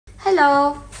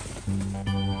Hello.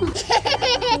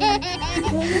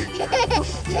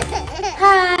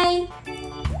 Hi.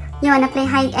 You wanna play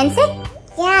hide and seek?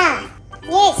 Yeah.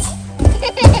 Yes.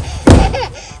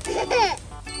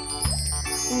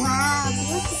 Wow,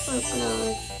 beautiful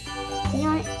clothes.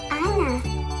 You're Anna.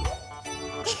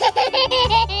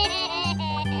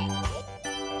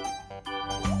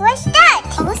 What's that?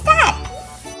 Oh, who's that?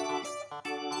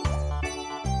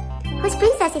 Whose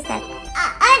princess is that?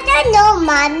 I don't know,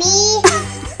 Mommy.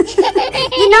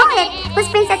 You know it. Whose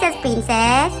princess is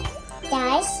princess?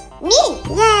 That's me.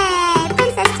 Yay!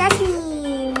 Princess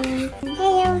Jasmine.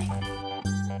 Hello.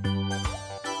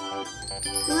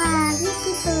 Wow,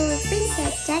 beautiful.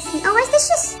 Princess Jasmine. Oh, where's the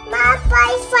shoes?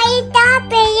 Papa's fighter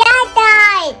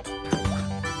died.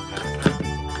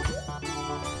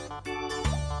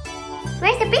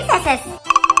 Where's the princesses?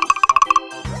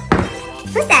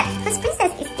 Who's that? Whose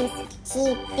princess is this?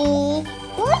 Sleepy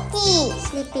Booty.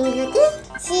 Sleeping Beauty?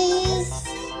 She's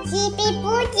Sleepy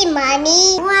Booty, Mommy.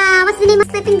 Wow, what's the name of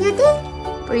Sleeping Beauty?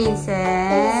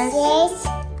 Princess Yes.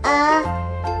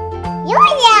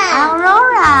 Yola.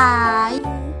 Aurora.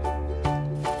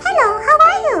 Hello, how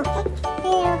are you?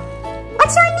 Hello.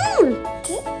 What's your name?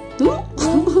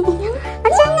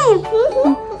 What's your name?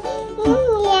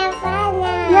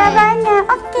 Yavanna. Yavanna.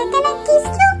 Okay, can I kiss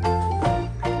you?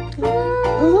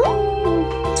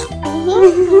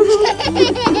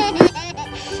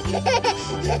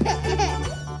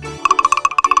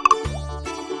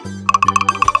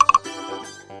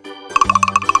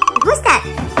 Who's that?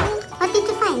 What did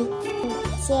you find?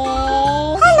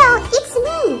 Hello, it's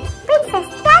me, Princess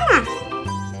Yavanna.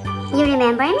 You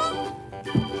remember me?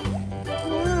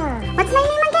 Yeah. What's my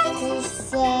name again?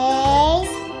 Princess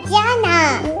Jana.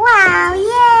 Wow,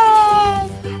 yay!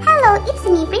 Hello, it's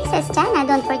me, Princess Jana.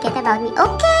 Don't forget about me,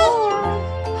 okay?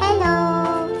 Hello.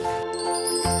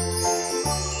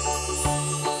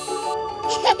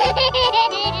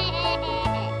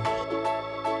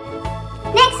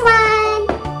 Next one.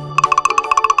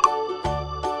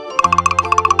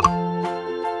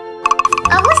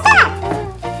 Oh, who's that?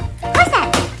 Who's that?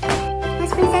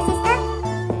 Whose princess is that?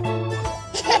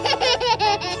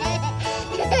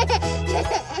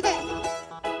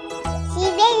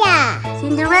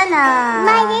 Cinderella.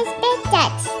 Mother's big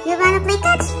touch. You wanna play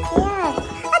catch? Yeah.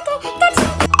 Okay, catch.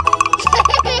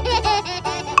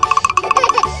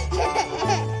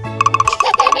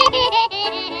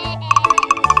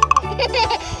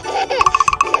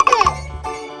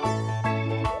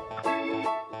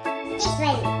 This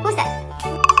one. Who's that?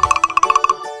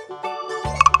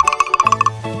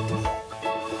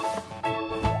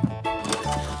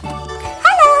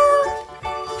 Hello!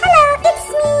 Hello, it's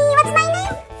me. What's my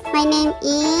name? My name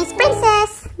is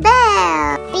Princess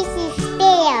Belle. Princess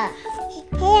Bear.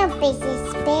 Hello, Princess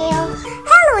Bear.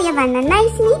 Hello, Yavanna.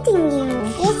 Nice meeting you.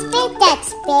 This big touch,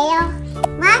 Bear.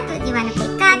 What? Do you wanna play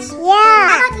catch? How Yeah.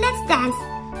 about let's dance?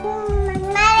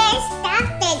 Mother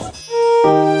started.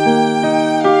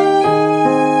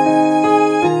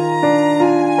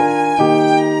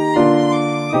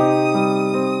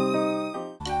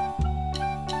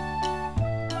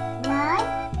 One,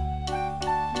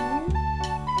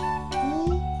 2,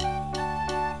 3,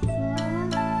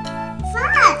 4,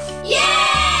 5.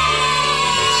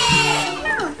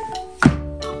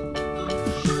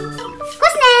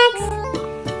 Who's next?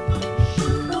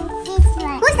 This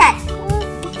one. Who's that?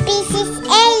 Princess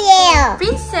Ariel.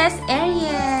 Princess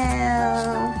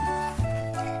Ariel.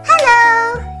 Hello.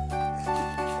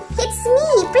 It's me,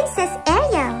 Princess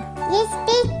Ariel. This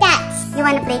big touch. You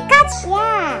wanna play catch?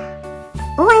 Yeah.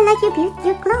 Oh, I like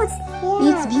your clothes. Yeah.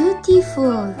 It's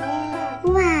beautiful. Yeah.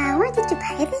 Wow, where did you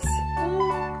buy this?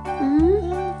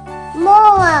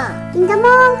 More. In the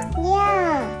mall.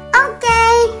 Yeah.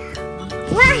 Okay.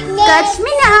 Catch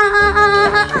me now.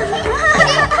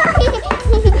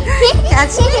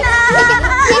 Catch me now.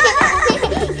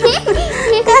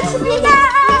 Catch me now.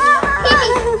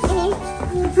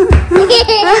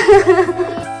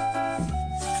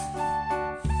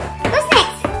 Who's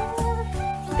next?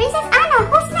 Princess Anna.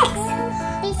 Who's next?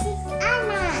 Princess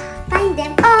Anna. Find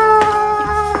them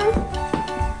all.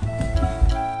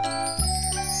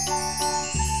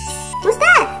 Who's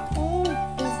that?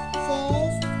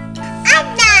 Princess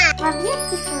Anna. Wow,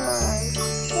 beautiful.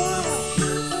 Yeah.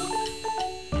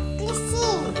 Please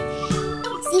sing.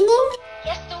 Singing?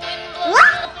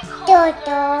 What?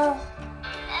 Toto.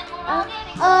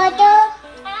 Odo.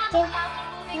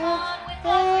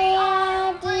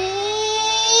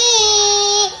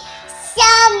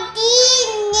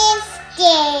 Something is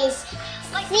this.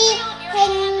 Sweet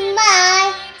and my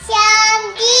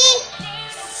something.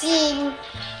 Sing.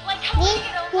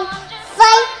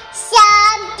 Fight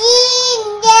something.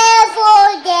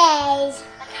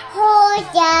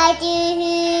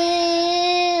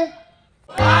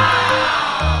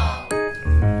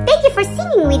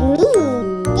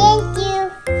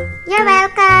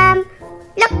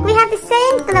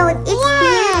 different clothes. It's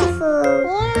beautiful.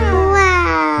 Yeah.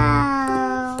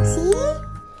 Wow. See?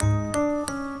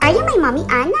 Are you my mommy,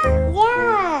 Anna?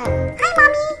 Yeah. Hi,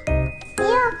 mommy.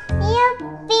 You,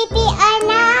 baby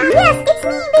Anna. Yes, it's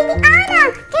me, baby Anna.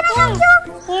 Can I hug you?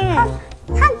 Yeah.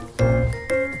 Hug.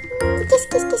 Kiss,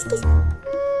 kiss, kiss, kiss.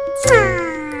 Mwah.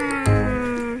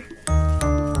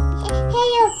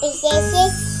 Hello,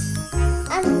 princesses.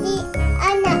 I'm the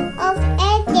Anna of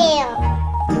Adele.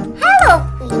 Hello,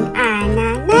 Queen Anna.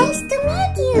 Nice to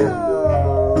meet you.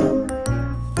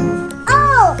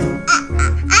 Oh,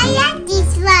 I like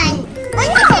this one.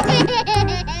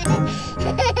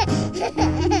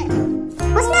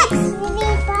 What's next? Baby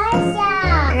Pasha.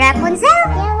 Rapunzel?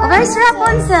 Yeah, Where's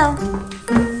Rapunzel?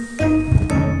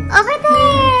 Over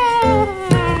there.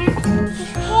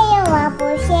 Hello,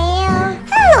 Rapunzel.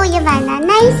 Hello, Yavanna.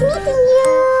 Nice meeting you.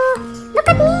 Look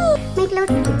at me. My clothes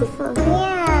are beautiful.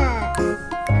 Yeah.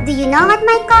 Do you know what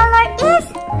my color is?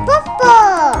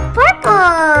 Purple.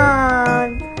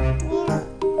 Purple. Yeah.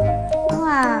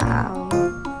 Wow.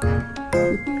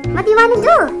 What do you want to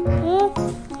do?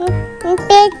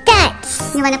 Big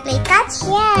cats. You want to play catch?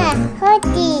 Yeah, hold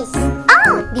this.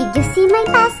 Oh, did you see my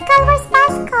Pascal? Where's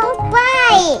Pascal?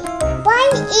 Bye.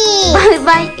 Bye it.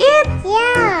 By it.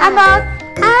 Yeah. How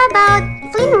about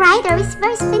Flynn Rider?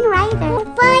 Where's Flynn Rider?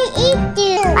 Bye it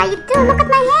too. By it too. Look at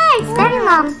my hair. It's very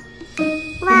long.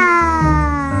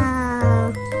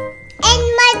 Wow. And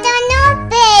Madonna.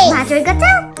 Mother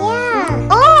Gato?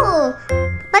 Yeah. Oh,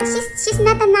 but she's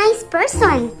not a nice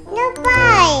person. No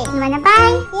bye. You wanna buy?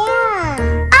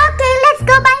 Yeah. Okay, let's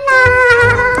go buy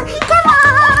now. Come on.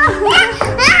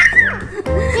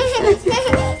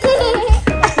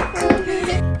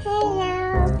 Hello.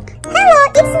 Hello,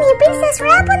 it's me, Princess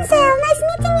Rapunzel. Nice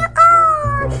meeting you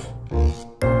all.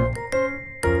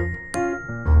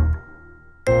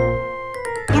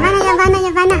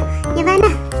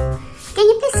 Yavanna. Can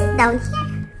you please sit down here?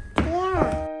 Yeah.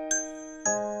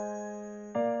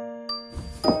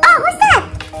 Oh, who's that?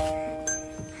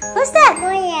 Who's that?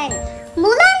 Mulan.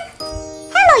 Mulan?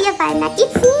 Hello, Yavanna.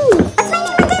 It's me. What's my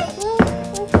name again?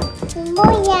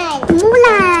 Mulan.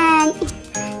 Mulan.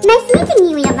 Nice meeting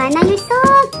you, Yavanna. You're so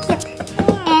cute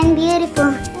and beautiful.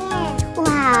 Yeah.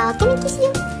 Wow. Can I kiss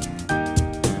you?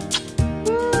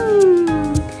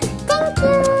 Thank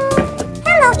you.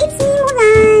 Hello, it's me,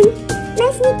 Mulan.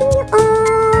 Nice meeting you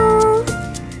all.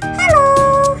 Hello.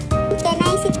 Can I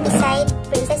sit beside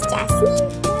Princess Jasmine?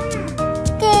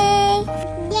 Okay.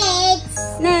 Next.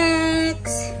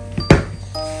 Next.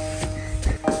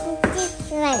 This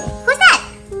one. Who's that?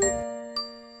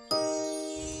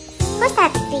 Who's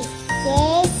that?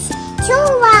 Princess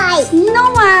White. Snow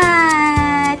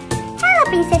White. Hello,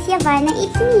 Princess Yavanna.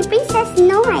 It's me, Princess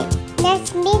Snow White.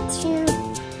 Nice meet you.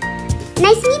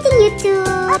 Nice meeting you too.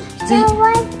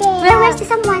 Someone there. Where's the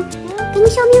someone? Can you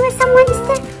show me where someone is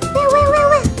there? Where?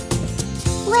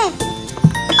 Where?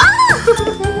 Oh!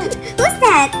 Who's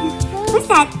that? Who's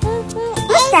that?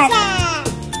 Who's that?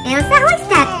 Elsa? Who's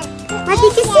that? What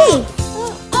did you see?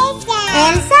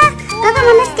 Elsa? Come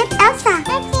on, let's get Elsa.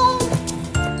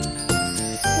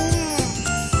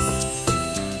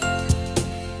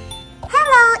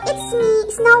 Hello, it's me,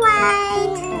 Snow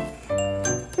White.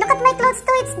 Look at my clothes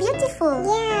too, it's beautiful.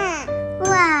 Yeah.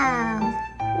 Wow.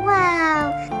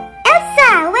 Elsa,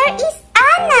 where is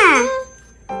Anna?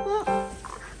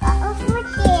 Over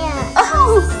there.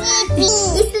 Oh, Sleeping.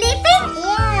 she's sleeping?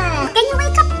 Yeah. Can you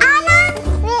wake up Anna?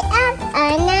 Wake up,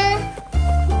 Anna.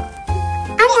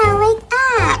 Anna, wake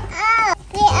up.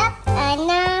 Wake up,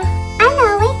 Anna. Anna,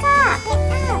 wake up.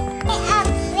 Wake up.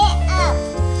 Wake up.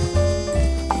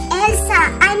 Elsa,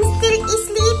 I'm still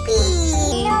sleepy.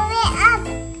 No, wake up.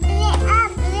 Wake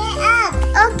up. Wake up.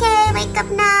 Okay, wake up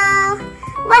now.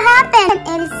 What happened,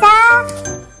 Elsa?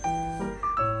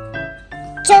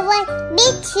 So what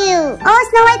meet you? Oh,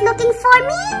 Snow White looking for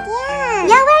me? Yeah.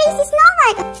 Yeah, where is Snow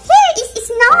White? Here is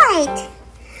Snow White.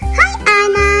 Hi,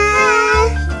 Anna.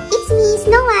 It's me,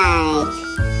 Snow White.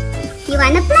 You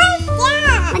wanna play?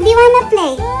 Yeah. What do you wanna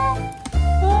play?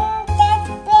 That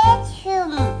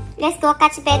bedroom. Let's go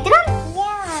catch bedroom.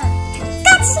 Yeah.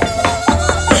 Catch me!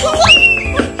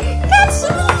 Catch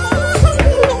me!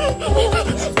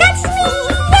 Catch me!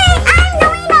 Yay! I'm the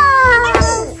winner!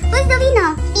 Who's the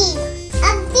winner? Me.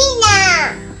 Abina.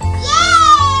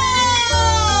 Yay!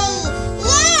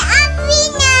 Yay,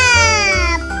 Abina!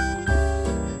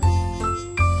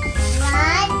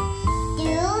 1,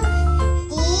 2,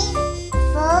 3,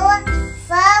 4,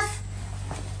 5,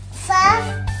 6,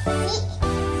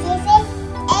 7,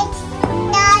 8,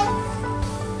 9,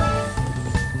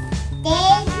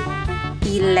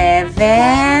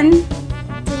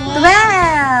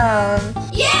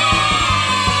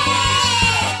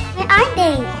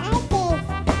 they?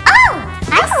 Oh,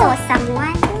 I saw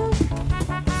someone.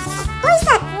 Who is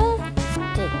that?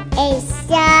 It's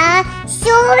a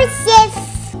horse.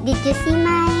 Did you see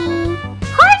my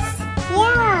horse?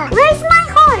 Yeah. Where's my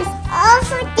horse?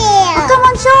 Over there. Oh, come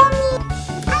on, show me.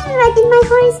 I'm riding my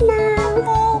horse now.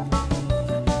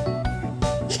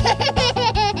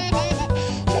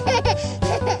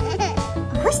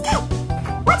 Who's that?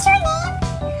 What's your name?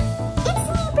 It's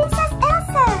me, Princess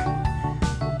Elsa.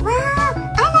 Wow,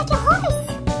 I like your horse.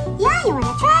 Yeah, you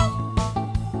wanna try?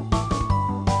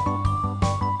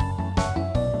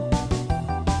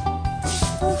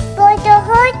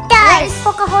 Where is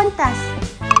Pocahontas?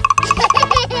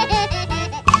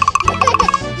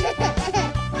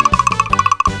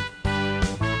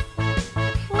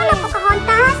 Hello,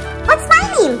 Pocahontas. What's my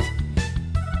name?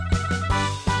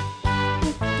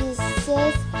 This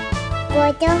is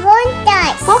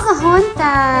Pocahontas.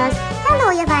 Pocahontas. Hello,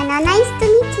 Yavanna. Nice to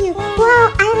meet you. Wow,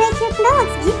 I like your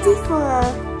clothes. Beautiful.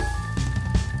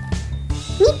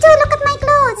 Me too. Look at my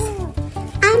clothes.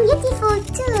 I'm beautiful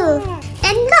too.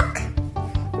 And look.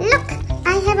 Look, I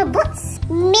have a boots.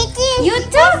 Me too. You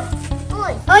too?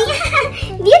 Oh yeah,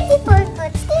 beautiful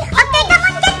boots. Okay, come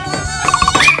on, get me.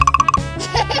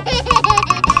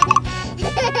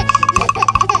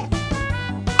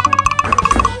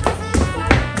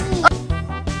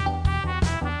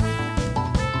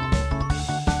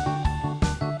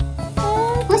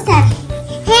 Who's that?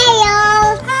 Hello.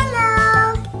 Hello.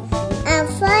 I'm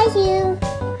for you.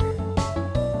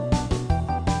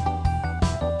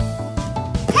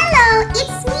 Hello,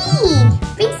 it's me,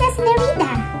 Princess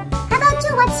Merida. How about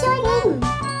you? What's your name?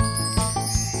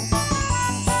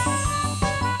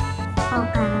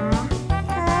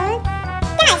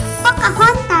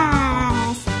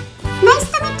 Pocahontas. Nice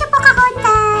to meet you,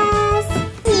 Pocahontas.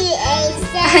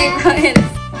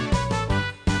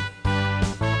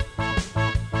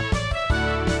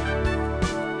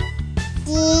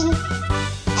 Queen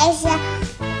Elsa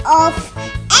of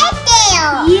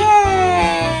Adele.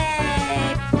 Yay!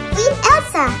 Queen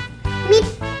Elsa, meet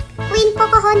Queen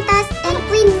Pocahontas and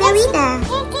Queen Merida.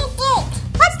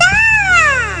 What's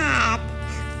that?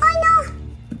 Oh no!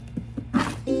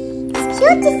 It's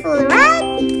beautiful, right?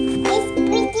 It's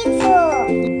beautiful.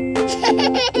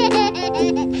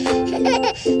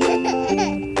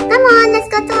 Come on, let's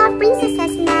go to our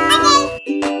princesses now.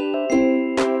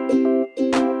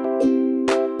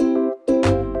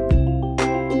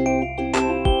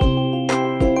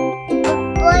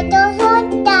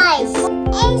 Pocahontas.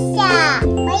 Elsa.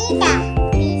 Merida.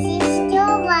 This is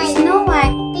Snow White. Snow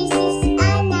White. This is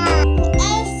Anna.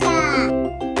 Elsa.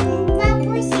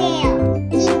 Rapunzel.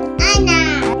 King Anna.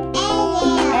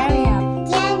 Ariel.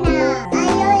 Diana.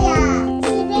 Ayoya.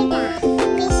 Sibella.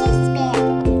 Princess Bear.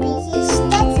 Princess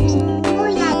Jasmine.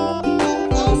 Mulan. Queen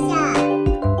Elsa.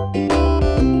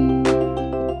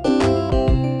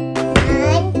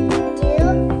 1,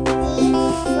 2, 3,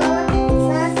 4,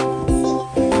 5, 6,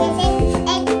 7,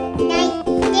 8, 9,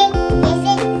 10,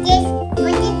 11, 12,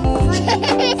 14,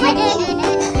 15.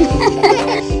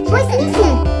 Who's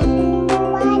missing?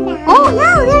 Moana. Oh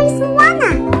yeah, there is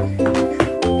Yavanna.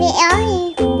 Where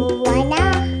is Moana?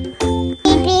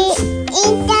 Baby,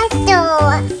 in the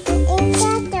door. In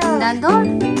the door. The door.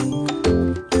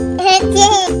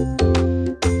 Okay.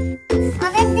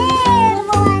 Over there,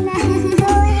 Yavanna.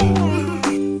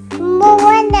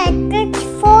 Moana, good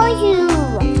for you.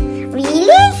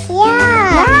 Really? Yeah.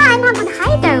 Yeah, I'm a good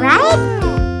hider, right?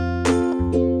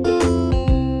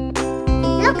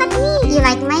 Look at me. You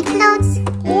like my clothes?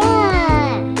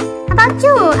 Yeah. How about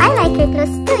you? I like your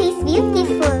clothes too. It's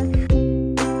beautiful.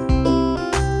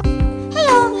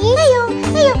 Heyo, heyo,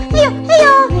 heyo, heyo,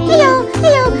 heyo, heyo,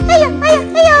 heyo, heyo,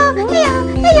 heyo, heyo,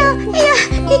 heyo, heyo.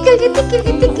 Tickle you, tickle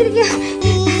you, tickle you.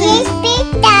 This big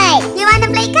time. You wanna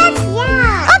play catch?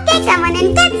 Yeah. Okay, come on and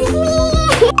catch me.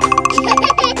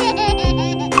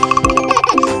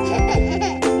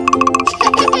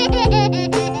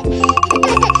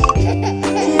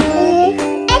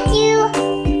 At you.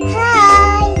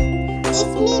 Hi.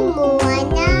 It's me,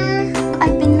 Moana.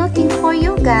 I've been looking for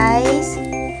you guys.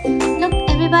 Look,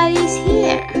 everybody's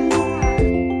here.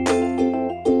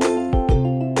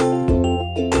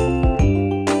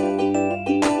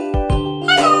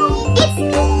 Hello, it's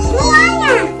me,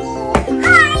 Moana.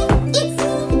 Hi, it's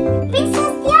me,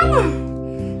 Princess Diana.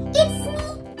 It's me,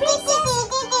 Princess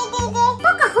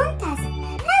Pocahontas.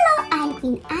 Hello, I'm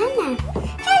Queen Anna.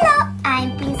 Hello, I'm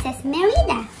Princess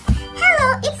Merida. Hello,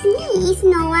 it's me,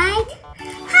 Snow White.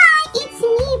 Hi, it's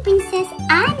me, Princess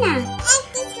Anna.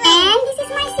 And this is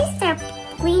my sister,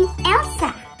 Queen Elsa.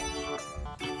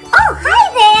 Oh, hi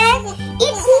there!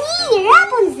 It's me,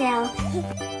 Rapunzel.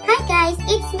 Hi guys,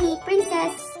 it's me,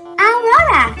 Princess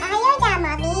Aurora. Ayoda,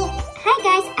 Mommy. Hi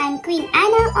guys, I'm Queen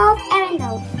Anna of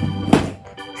Arendelle.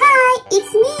 Hi,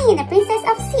 it's me, the Princess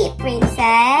of Sea,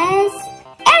 Princess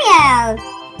Ariel.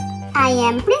 I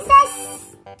am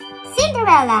Princess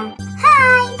Cinderella.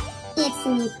 Hi, it's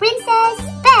me, Princess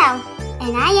Belle.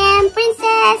 And I am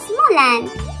Princess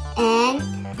Mulan. And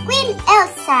Queen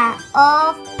Elsa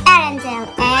of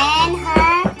Arendelle. And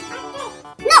her...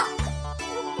 No!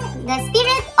 The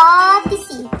Spirit of the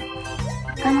Sea.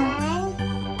 Come on.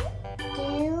 1,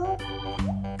 2,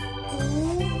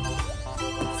 3,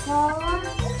 4,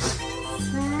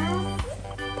 5,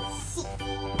 6,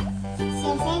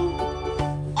 7,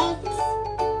 8,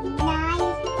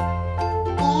 9,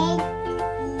 10,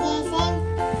 11,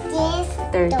 12,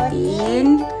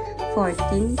 13,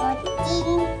 14,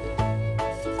 14,